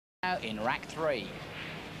in rack 3.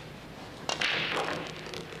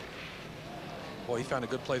 Boy, he found a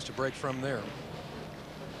good place to break from there.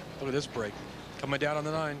 Look at this break. Coming down on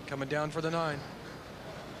the 9, coming down for the 9.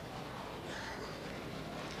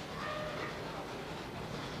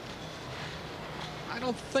 I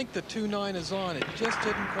don't think the 2-9 is on. It just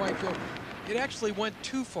didn't quite go. It actually went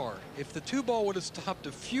too far. If the 2 ball would have stopped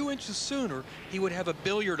a few inches sooner, he would have a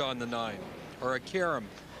billiard on the 9 or a carom.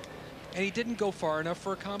 And he didn't go far enough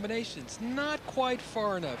for a combination. It's not quite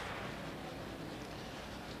far enough.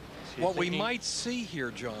 What we might see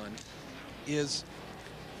here, John, is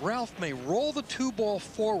Ralf may roll the 2 ball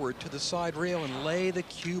forward to the side rail and lay the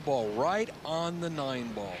cue ball right on the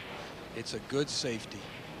 9 ball. It's a good safety.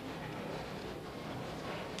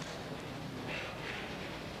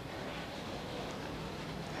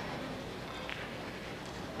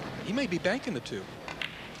 He may be banking the 2.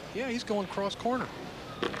 Yeah, he's going cross corner.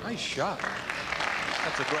 Nice shot.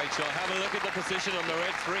 That's a great shot. Have a look at the position on the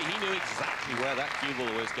red 3. He knew exactly where that cue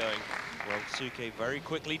ball was going. Ralf Souquet very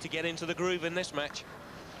quickly to get into the groove in this match.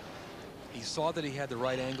 He saw that he had the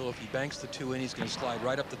right angle. If he banks the 2 in, he's going to slide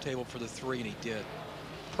right up the table for the 3, and he did.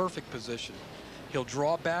 Perfect position. He'll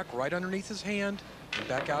draw back right underneath his hand and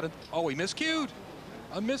back out. Oh, he miscued.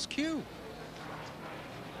 A miscue.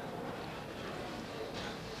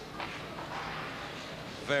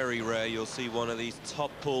 Very rare you'll see one of these top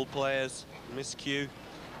pool players miscue.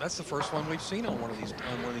 That's the first one we've seen on one of these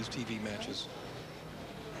TV matches.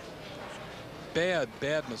 Bad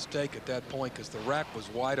mistake at that point because the rack was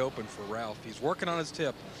wide open for Ralf. He's working on his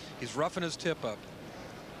tip. He's roughing his tip up.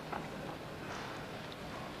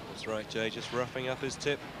 That's right, Jay, just roughing up his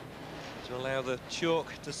tip to allow the chalk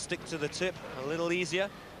to stick to the tip a little easier.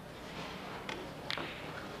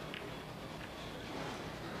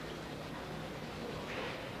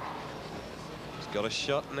 Got a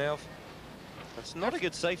shot now. That's not a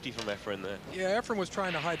good safety from Efren there. Yeah, Efren was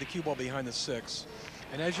trying to hide the cue ball behind the 6.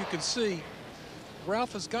 And as you can see,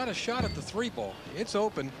 Ralf has got a shot at the 3 ball. It's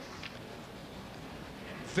open.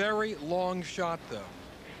 Very long shot, though.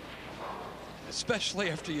 Especially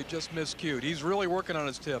after you just miscued. He's really working on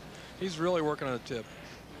his tip. He's really working on a tip.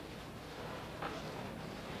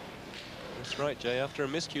 That's right, Jay. After a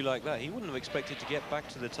miscue like that, he wouldn't have expected to get back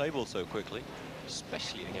to the table so quickly.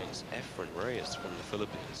 Especially against Efren Reyes from the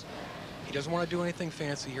Philippines. He doesn't want to do anything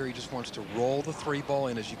fancy here. He just wants to roll the 3 ball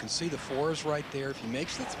in. As you can see, the 4 is right there. If he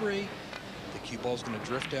makes the 3, the cue ball is going to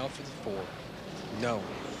drift out for the 4. No.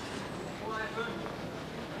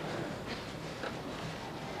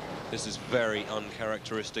 This is very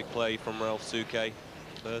uncharacteristic play from Ralf Souquet.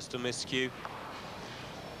 First a miscue,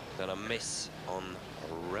 then a miss on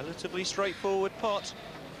a relatively straightforward pot.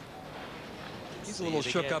 He's a little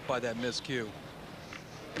shook up by that miscue.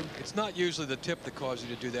 It's not usually the tip that caused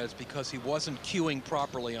you to do that. It's because he wasn't cueing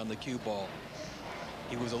properly on the cue ball.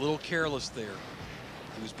 He was a little careless there.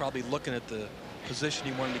 He was probably looking at the position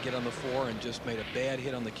he wanted to get on the 4 and just made a bad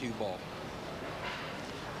hit on the cue ball.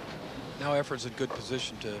 Now Efren's in good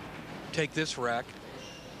position to take this rack.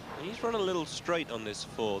 He's run a little straight on this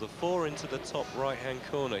 4. The 4 into the top right-hand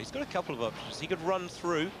corner. He's got a couple of options. He could run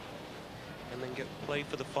through and then play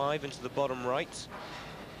for the 5 into the bottom right.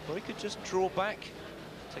 Or he could just draw back,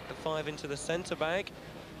 take the 5 into the center bag.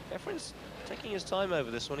 Efren's taking his time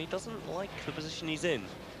over this one. He doesn't like the position he's in.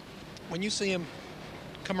 When you see him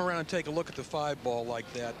come around and take a look at the 5 ball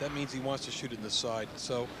like that, that means he wants to shoot it in the side.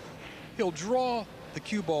 So he'll draw the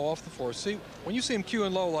cue ball off the 4. See, when you see him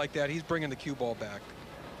cueing low like that, he's bringing the cue ball back.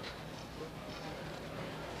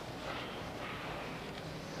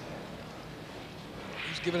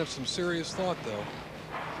 Giving it some serious thought, though.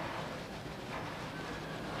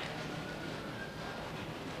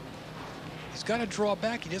 He's got to draw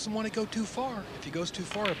back. He doesn't want to go too far. If he goes too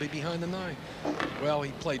far, he'll be behind the 9. Well,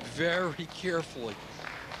 he played very carefully.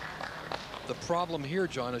 The problem here,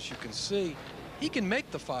 John, as you can see, he can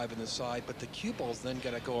make the 5 in the side, but the cue ball's then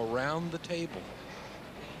got to go around the table.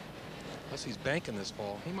 Unless he's banking this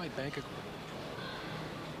ball. He might bank it.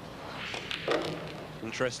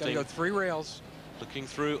 Interesting. Got to go 3 rails. Looking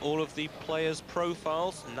through all of the players'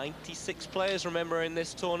 profiles, 96 players, remember, in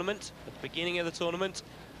this tournament, at the beginning of the tournament.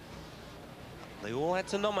 They all had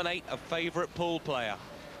to nominate a favorite pool player.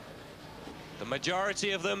 The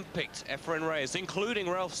majority of them picked Efren Reyes, including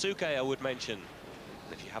Ralf Souquet, I would mention.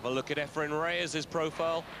 And if you have a look at Efren Reyes'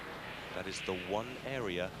 profile, that is the one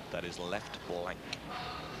area that is left blank.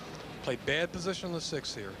 Played bad position on the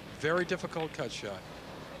 6 here. Very difficult cut shot.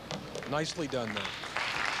 Nicely done,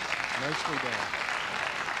 though. Nicely done.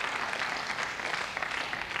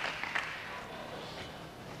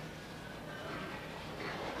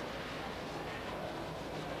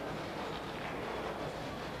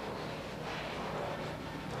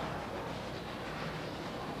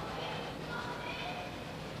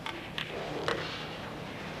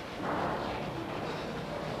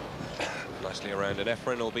 nicely around, and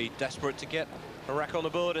Efren will be desperate to get a rack on the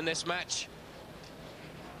board in this match.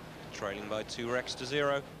 Trailing by 2 racks to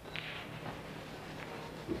 0.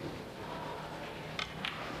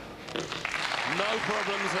 No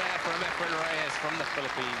problems there from Efren Reyes from the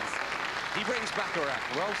Philippines. He brings back a rack.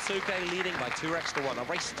 Ralf Souquet leading by 2 racks to 1. A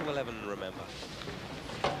race to 11, remember.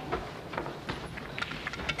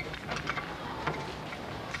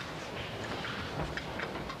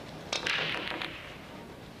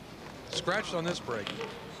 Scratched on this break.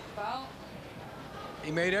 Foul.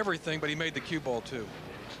 He made everything, but he made the cue ball too.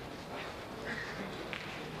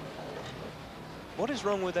 What is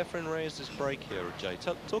wrong with Efren Reyes' break here, Jay?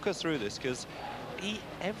 Talk us through this, because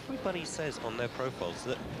everybody says on their profiles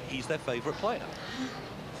that he's their favourite player.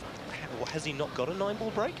 Has he not got a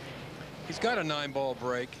 9-ball break? He's got a 9-ball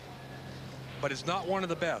break, but it's not one of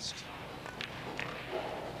the best.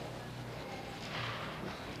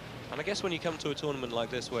 And I guess when you come to a tournament like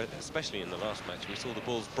this, where, especially in the last match, we saw the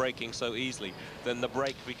balls breaking so easily, then the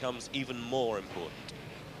break becomes even more important.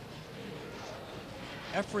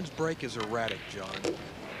 Efren's break is erratic, John.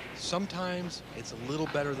 Sometimes it's a little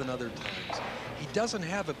better than other times. He doesn't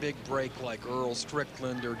have a big break like Earl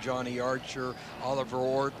Strickland or Johnny Archer, Oliver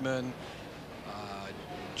Ortman,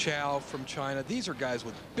 Chow from China. These are guys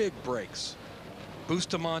with big breaks.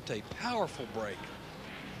 Bustamante, powerful break.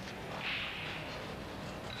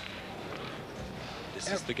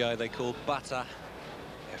 This is the guy they call Bata,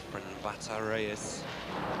 Efren Bata Reyes.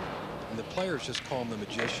 And the players just call him the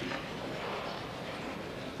magician.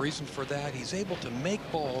 Reason for that, he's able to make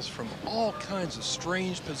balls from all kinds of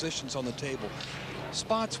strange positions on the table.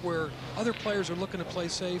 Spots where other players are looking to play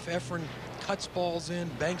safe, Efren cuts balls in,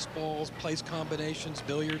 banks balls, plays combinations,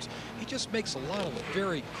 billiards. He just makes a lot of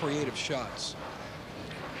very creative shots.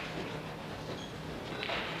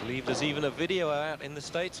 I believe there's even a video out in the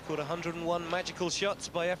States called 101 Magical Shots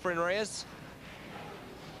by Efren Reyes.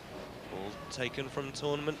 All taken from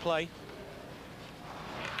tournament play.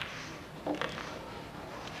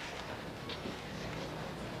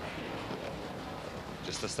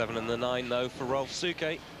 Just the 7 and the 9, though, for Ralf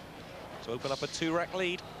Souquet to open up a 2-rack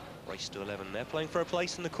lead. Race to 11. They're playing for a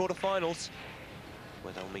place in the quarterfinals,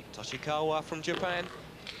 where they'll meet Toshikawa from Japan.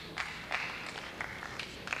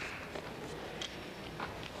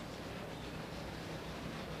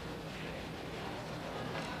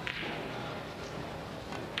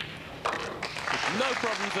 No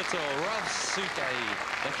problems at all. Ralf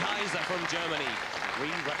Souquet, the Kaiser from Germany. 3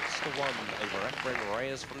 racks to 1 over Efren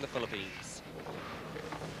Reyes from the Philippines.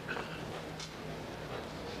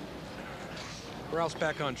 Ralph's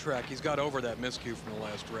back on track. He's got over that miscue from the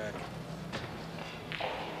last rack.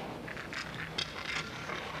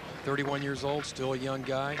 31 years old, still a young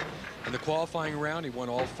guy. In the qualifying round, he won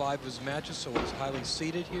all 5 of his matches, so he's highly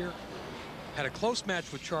seeded here. Had a close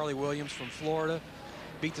match with Charlie Williams from Florida.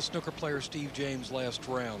 Beat the snooker player Steve James last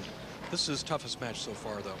round. This is his toughest match so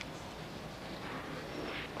far, though.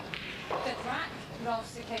 5th rack,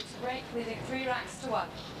 Ralf Souquet to break, leading 3 racks to 1.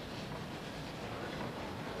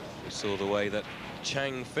 We saw the way that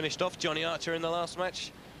Chang finished off Johnny Archer in the last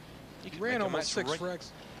match. He ran almost 6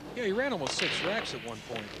 racks. Yeah, he ran almost 6 racks at one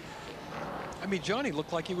point. I mean, Johnny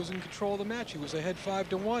looked like he was in control of the match. He was ahead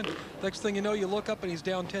 5-1. Next thing you know, you look up and he's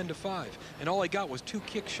down 10-5. And all he got was 2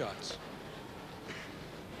 kick shots.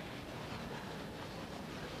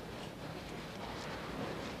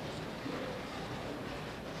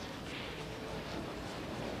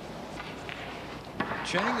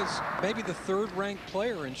 Chang is maybe the 3rd-ranked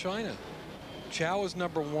player in China. Chow is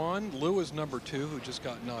 #1, Liu is #2, who just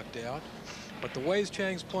got knocked out. But the ways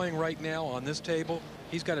Chang's playing right now on this table,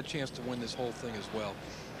 he's got a chance to win this whole thing as well.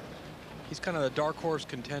 He's kind of the dark horse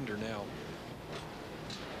contender now.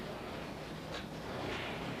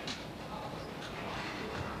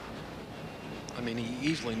 I mean, he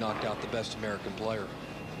easily knocked out the best American player.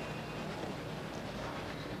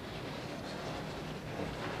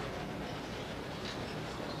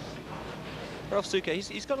 Ralf Souquet,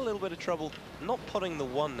 he's got a little bit of trouble, not putting the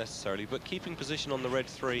 1 necessarily, but keeping position on the red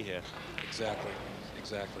 3 here. Exactly,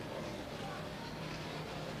 exactly.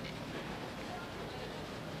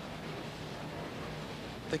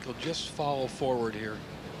 I think he'll just follow forward here.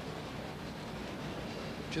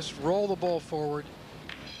 Just roll the ball forward,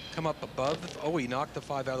 come up above the, oh, he knocked the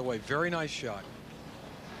 5 out of the way. Very nice shot.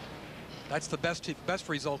 That's the best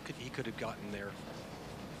result he could have gotten there.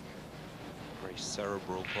 Very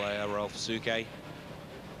cerebral player, Ralf Souquet.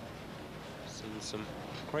 Seen some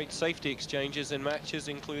great safety exchanges in matches,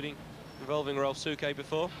 including involving Ralf Souquet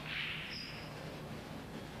before.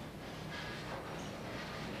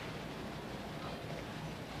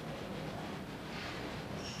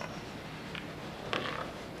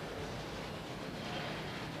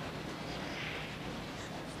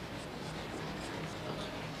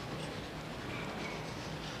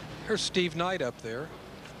 There's Steve Knight up there.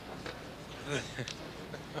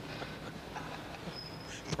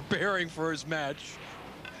 Preparing for his match.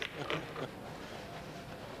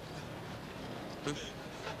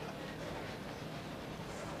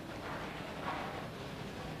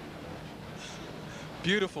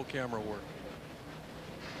 Beautiful camera work.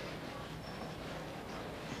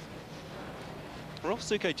 Ralf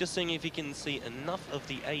Souquet just seeing if he can see enough of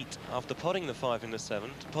the 8 after potting the 5 and the 7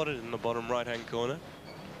 to pot it in the bottom right-hand corner.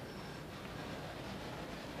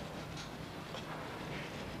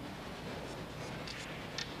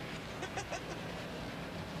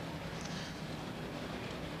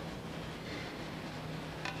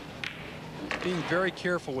 Being very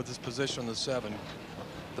careful with his position on the 7.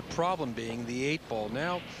 The problem being the 8 ball.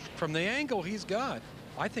 Now, from the angle he's got,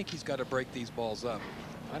 I think he's got to break these balls up.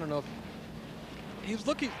 I don't know if he's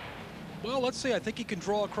looking. Well, let's see. I think he can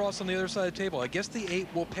draw across on the other side of the table. I guess the 8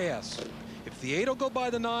 will pass. If the 8 will go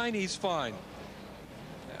by the 9, he's fine.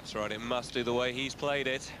 That's right. It must do the way he's played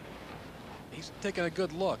it. He's taking a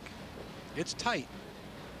good look. It's tight.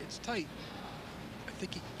 It's tight. I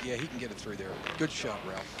think he can get it through there. Good shot,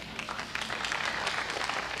 Ralph.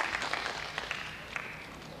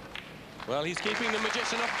 Well, he's keeping the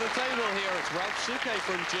magician off the table here. It's Ralf Souquet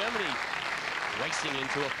from Germany, racing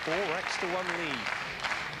into a 4x1 lead.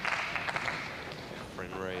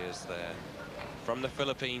 Efren Reyes there, from the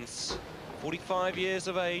Philippines, 45 years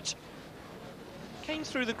of age. Came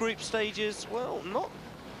through the group stages, well, not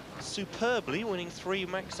superbly, winning 3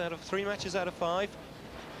 matches out of 5.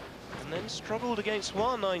 And then struggled against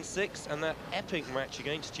Hua 9-6 and that epic match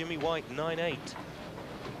against Jimmy White 9-8.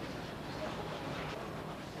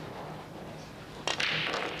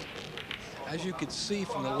 As you could see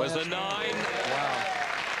from the Was last a 9. Wow.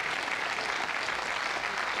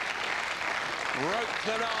 Broke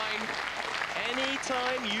the 9.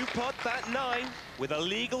 Anytime you pot that 9 with a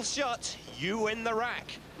legal shot, you win the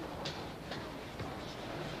rack.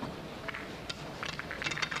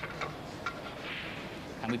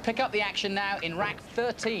 And we pick up the action now in rack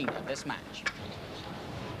 13 of this match.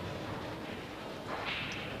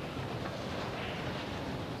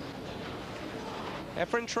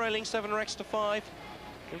 Efren trailing 7 racks to 5.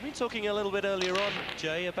 We've been talking a little bit earlier on,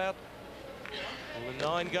 Jay, about the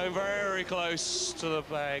 9 going very close to the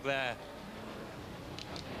bag there.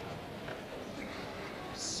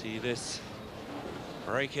 See this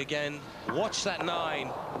break again. Watch that 9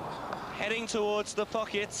 heading towards the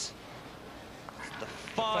pockets. The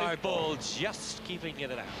 5 ball just keeping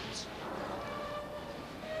it out.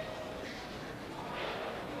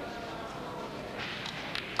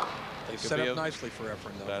 They've set up nicely for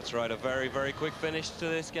Efren, though. That's right, a very, very quick finish to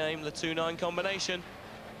this game, the 2-9 combination.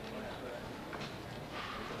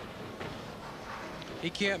 He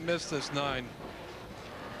can't miss this 9.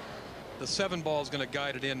 The 7 ball is going to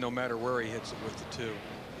guide it in no matter where he hits it with the 2.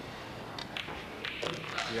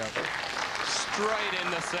 Yeah. Straight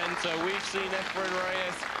in the center. We've seen Efren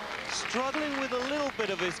Reyes struggling with a little bit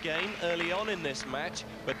of his game early on in this match,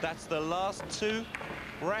 but that's the last 2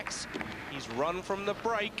 racks. He's run from the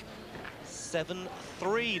break.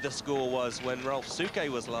 7-3 the score was when Ralf Souquet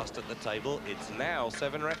was last at the table. It's now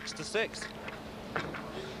 7 racks to 6.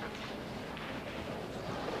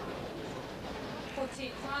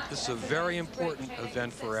 This is a very important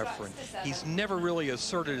event for Efren. He's never really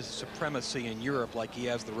asserted his supremacy in Europe like he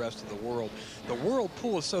has the rest of the world. The World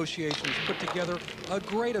Pool Association has put together a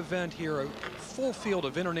great event here, a full field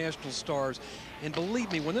of international stars. And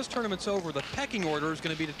believe me, when this tournament's over, the pecking order is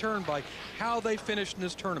going to be determined by how they finish in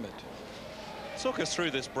this tournament. Talk us through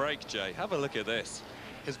this break, Jay. Have a look at this.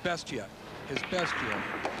 His best yet. His best yet.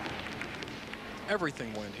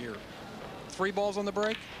 Everything went here. 3 balls on the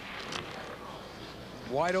break.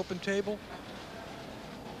 Wide open table.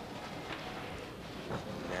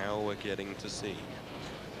 Now we're getting to see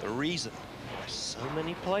the reason why so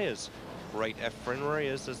many players rate Efren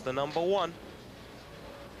Reyes as the #1.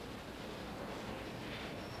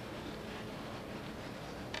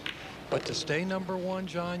 But to stay #1,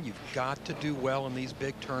 John, you've got to do well in these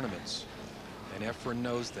big tournaments. And Efren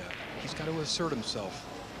knows that. He's got to assert himself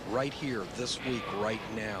right here, this week, right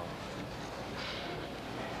now.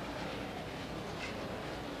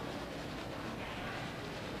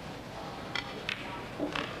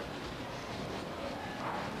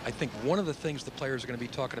 I think one of the things the players are going to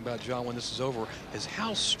be talking about, John, when this is over, is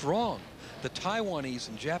how strong the Taiwanese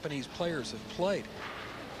and Japanese players have played.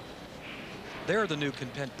 They're the new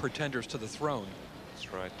pretenders to the throne.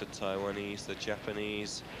 That's right, the Taiwanese, the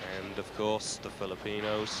Japanese, and of course the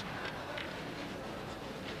Filipinos.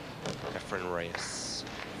 Efren Reyes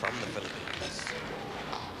from the Philippines.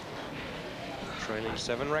 Trailing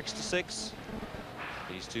 7 racks to 6.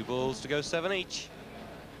 These two balls to go 7 each.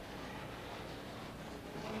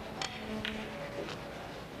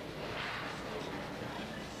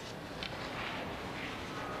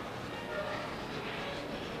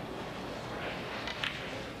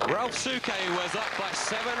 Ralf Souquet was up by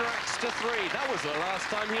 7 racks to 3. That was the last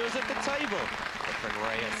time he was at the table. Efren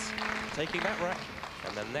Reyes taking that rack,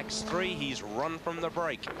 and the next 3 he's run from the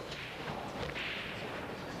break.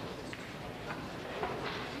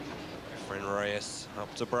 Efren Reyes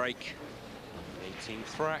up to break.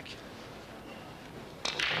 18th rack.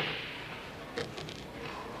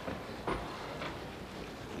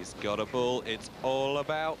 He's got a ball. It's all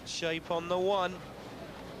about shape on the 1.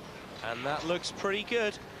 And that looks pretty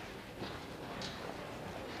good.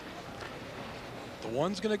 The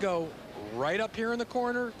 1's going to go right up here in the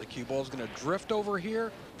corner. The cue ball's going to drift over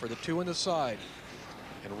here for the 2 on the side.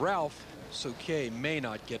 And Ralf Souquet may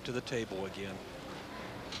not get to the table again.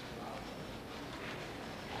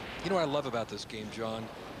 You know what I love about this game, John?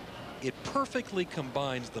 It perfectly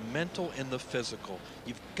combines the mental and the physical.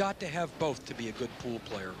 You've got to have both to be a good pool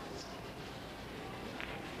player.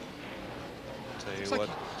 Tell you what,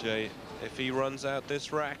 Jay, if he runs out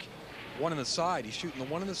this rack. 1 on the side. He's shooting the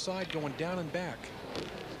 1 on the side, going down and back.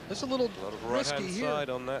 That's a little risky here. Side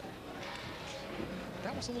on that.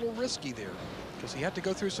 That was a little risky there because he had to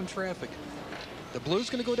go through some traffic. The blue's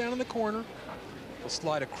going to go down in the corner. He'll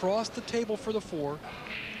slide across the table for the 4.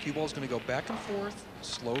 Cue ball's going to go back and forth,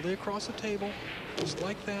 slowly across the table, just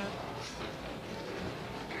like that.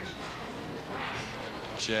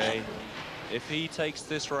 Jay, if he takes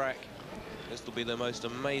this rack, this will be the most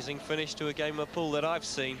amazing finish to a game of pool that I've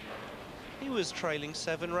seen. He was trailing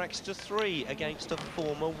 7 racks to 3 against a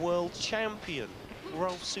former world champion,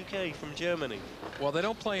 Ralf Souquet from Germany. Well, they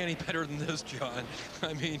don't play any better than this, John.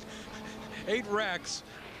 I mean, 8 racks,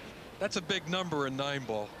 that's a big number in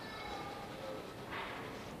 9-ball.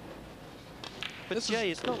 But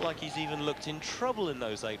Jay, it's not like he's even looked in trouble in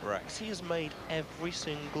those 8 racks. He has made every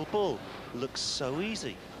single ball look so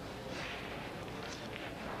easy.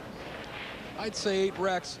 I'd say 8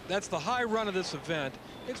 racks, that's the high run of this event.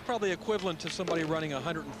 It's probably equivalent to somebody running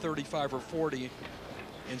 135 or 40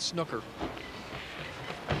 in snooker.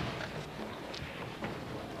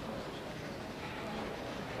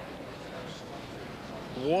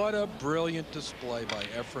 What a brilliant display by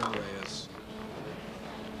Efren Reyes.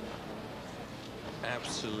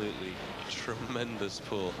 Absolutely tremendous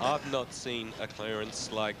pull. I've not seen a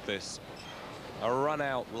clearance like this, a run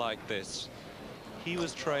out like this. He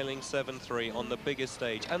was trailing 7-3 on the biggest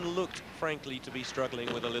stage and looked, frankly, to be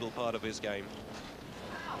struggling with a little part of his game.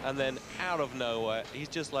 And then, out of nowhere, he's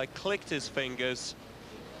just like clicked his fingers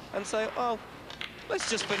and say, oh,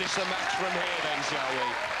 let's just finish the match from here then, shall we?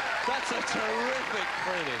 That's a terrific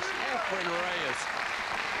finish. Efren Reyes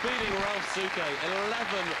beating Ralf Souquet 11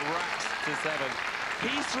 racks to 7.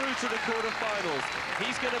 He's through to the quarterfinals.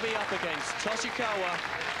 He's going to be up against Toshikawa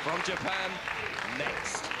from Japan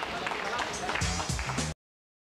next.